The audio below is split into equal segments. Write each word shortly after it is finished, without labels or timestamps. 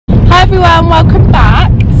everyone, welcome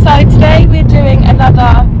back. So today we're doing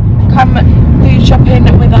another come food shopping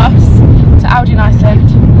with us to Aldi and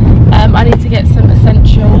Iceland. I need to get some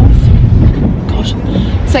essentials. Gosh.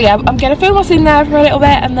 So yeah, I'm going to film us in there for a little bit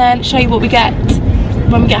and then show you what we get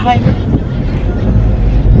when we get home.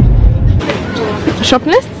 Shopping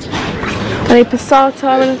list. I need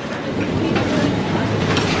passata and...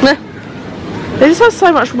 They just have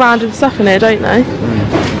so much random stuff in here, don't they?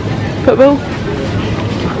 But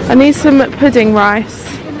I need some pudding rice.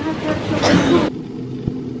 We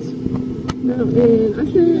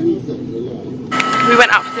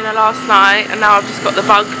went out for dinner last night and now I've just got the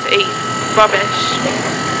bug to eat rubbish.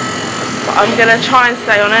 But I'm going to try and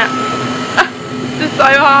stay on it. This is so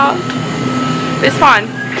hard. It's fine.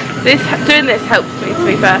 Doing this helps me, to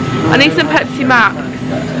be fair. I need some Pepsi Max.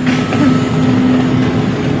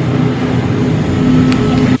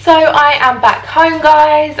 So I am back home,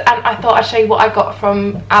 guys, and I thought I'd show you what I got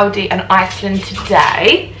from Aldi and Iceland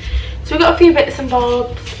today. So we've got a few bits and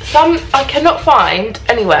bobs. Some I cannot find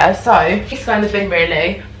anywhere, so it's going to the bin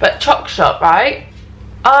really. But Choc Shop, right?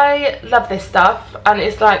 I love this stuff, and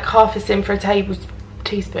it's like half a sim for a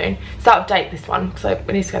teaspoon. It's out of date, this one, so it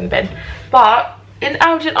needs to go in the bin. But in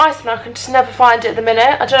Aldi and Iceland, I can just never find it at the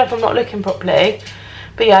minute. I don't know if I'm not looking properly.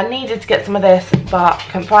 But yeah, I needed to get some of this, but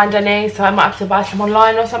couldn't find any, so I might have to buy some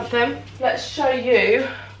online or something. Let's show you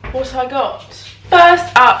what I got.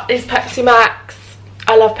 First up is Pepsi Max.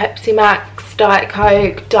 I love Pepsi Max, Diet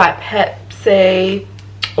Coke, Diet Pepsi,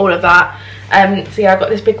 all of that. So yeah, I got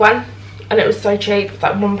this big one, and it was so cheap. It's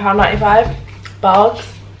like £1.95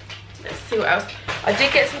 bags. Let's see what else. I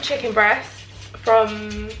did get some chicken breasts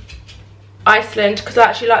from Iceland because I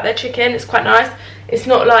actually like their chicken. It's quite nice. It's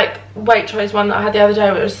not like Waitrose one that I had the other day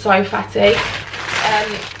where it was so fatty.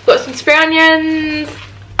 Got some spring onions.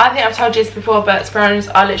 I think I've told you this before, but spring onions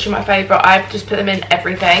are literally my favourite. I've just put them in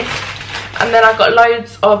everything. And then I've got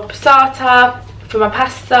loads of passata for my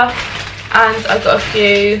pasta, and I've got a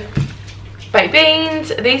few baked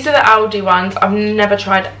beans. These are the Aldi ones. I've never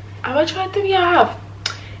tried. Have I tried them? Yeah, I have.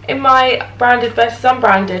 In my branded versus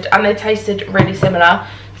unbranded, and they tasted really similar,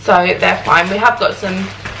 so they're fine. We have got some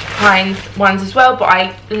Heinz ones as well, but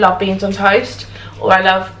I love beans on toast, or I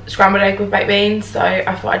love scrambled egg with baked beans, so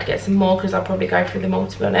I thought I'd get some more because I'll probably go through them all,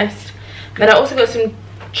 to be honest. Then I also got some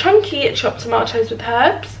chunky chopped tomatoes with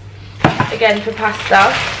herbs, again for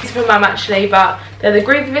pasta. These are for mum actually, but they're the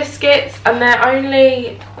gravy biscuits, and they're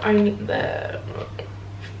only the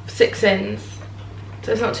 6 ins,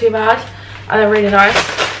 so it's not too bad, and they're really nice.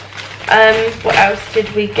 What else did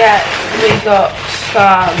we get? We got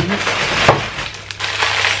some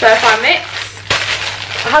stir-fry mix.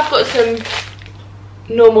 I have got some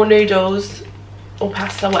normal noodles or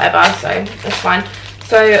pasta, whatever, so that's fine.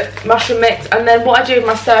 So mushroom mix, and then what I do with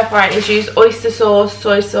my stir-fry is use oyster sauce,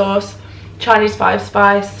 soy sauce, Chinese 5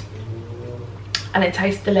 spice, and it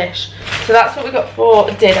tastes delish. So that's what we got for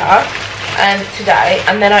dinner today.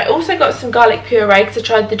 And then I also got some garlic puree because I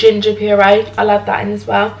tried the ginger puree. I'll add that in as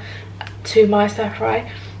well to my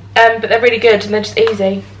stir-fry. But they're really good and they're just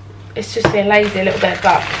easy. It's just being lazy a little bit,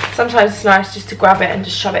 but sometimes it's nice just to grab it and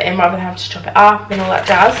just shove it in rather than have to chop it up and all that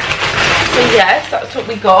jazz. So yes, that's what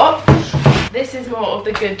we got. This is more of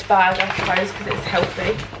the good bag, I suppose, because it's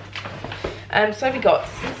healthy. So we got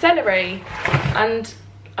some celery, and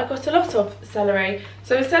I got a lot of celery.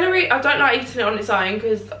 So celery, I don't like eating it on its own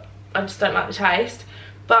because I just don't like the taste,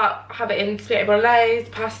 but I have it in spaghetti bolognese,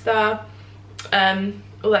 pasta,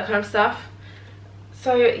 all that kind of stuff.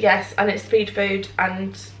 So yes, and it's speed food,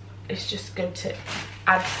 and it's just good to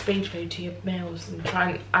add speed food to your meals and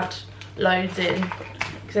try and add loads in,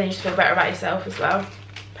 because then you just feel better about yourself as well,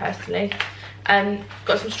 personally.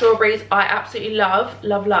 Got some strawberries. I absolutely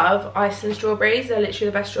love Iceland strawberries. They're literally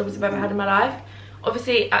the best strawberries I've ever had in my life.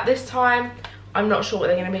 Obviously at this time I'm not sure what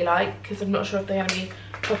they're going to be like, because I'm not sure if they're going to be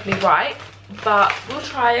properly ripe, but we'll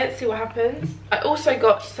try it, see what happens. I also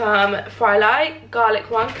got some Fry Light garlic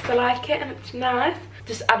one because I like it and it's nice,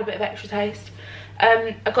 just add a bit of extra taste.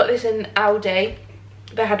 I got this in Aldi.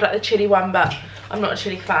 They had like the chilli one, but I'm not a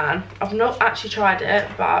chilli fan. I've not actually tried it,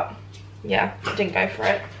 but yeah, I didn't go for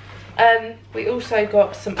it. We also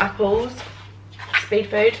got some apples. Speed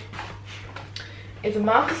food is a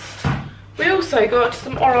must. We also got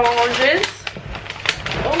some oranges.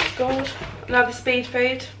 Oh god, another speed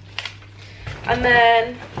food. And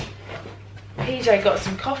then PJ got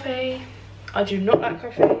some coffee. I do not like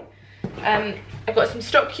coffee. I got some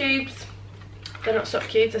stock cubes. They're not stock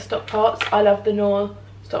cubes, they're stock pots. I love the Knorr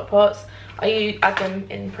stock pots. I add them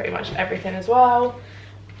in pretty much everything as well.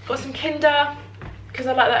 Got some Kinder, because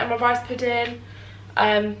I like that in my rice pudding.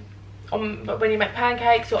 When you make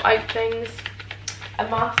pancakes or oat things, a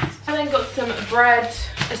must. I then got some bread,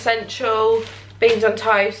 essential, beans on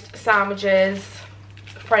toast, sandwiches,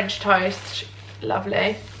 French toast,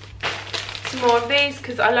 lovely. Some more of these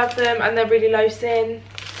because I love them and they're really low sin,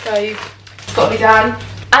 so it's got to be done.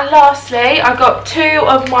 And lastly, I got 2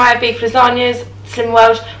 of my beef lasagnas, Slim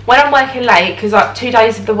World. When I'm working late, because like 2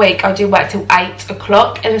 days of the week I do work till 8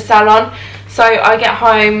 o'clock in the salon, so I get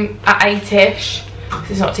home at 8ish,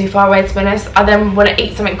 because it's not too far away to be honest. I then want to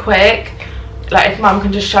eat something quick, like if mum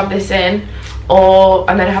can just shove this in,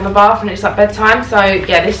 and then have a bath and it's like bedtime. So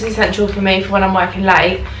yeah, this is essential for me for when I'm working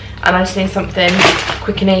late and I just need something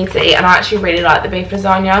quick and easy. And I actually really like the beef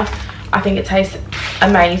lasagna. I think it tastes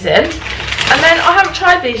amazing. And then I haven't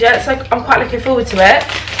tried these yet, so I'm quite looking forward to it.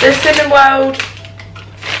 The Cinnamon World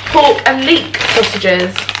pork and leek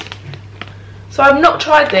sausages. So I've not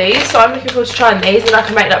tried these, so I'm looking forward to trying these. And I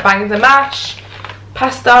can make like bangs and mash,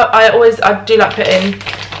 pasta. I do like putting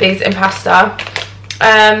these in pasta.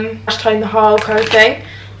 Mashed in the whole kind of thing.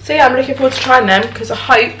 So yeah, I'm looking forward to trying them because I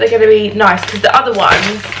hope they're going to be nice. Because the other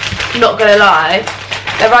ones, not going to lie,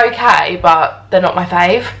 they're okay, but they're not my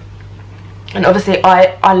fave. And obviously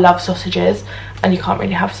I love sausages, and you can't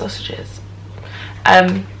really have sausages.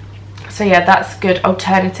 So yeah, that's a good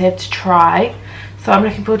alternative to try. So I'm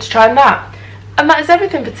looking forward to trying that. And that is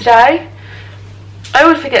everything for today. I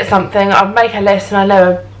always forget something. I'll make a list and I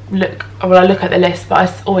never look at the list, but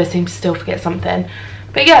I always seem to still forget something.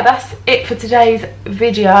 But yeah, that's it for today's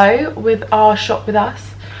video with our shop with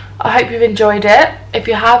us. I hope you've enjoyed it. If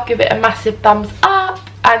you have, give it a massive thumbs up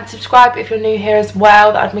and subscribe if you're new here as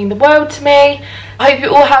well. That would mean the world to me. I hope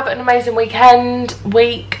you all have an amazing weekend,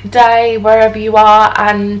 week, day, wherever you are,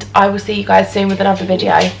 and I will see you guys soon with another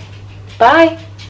video. Bye.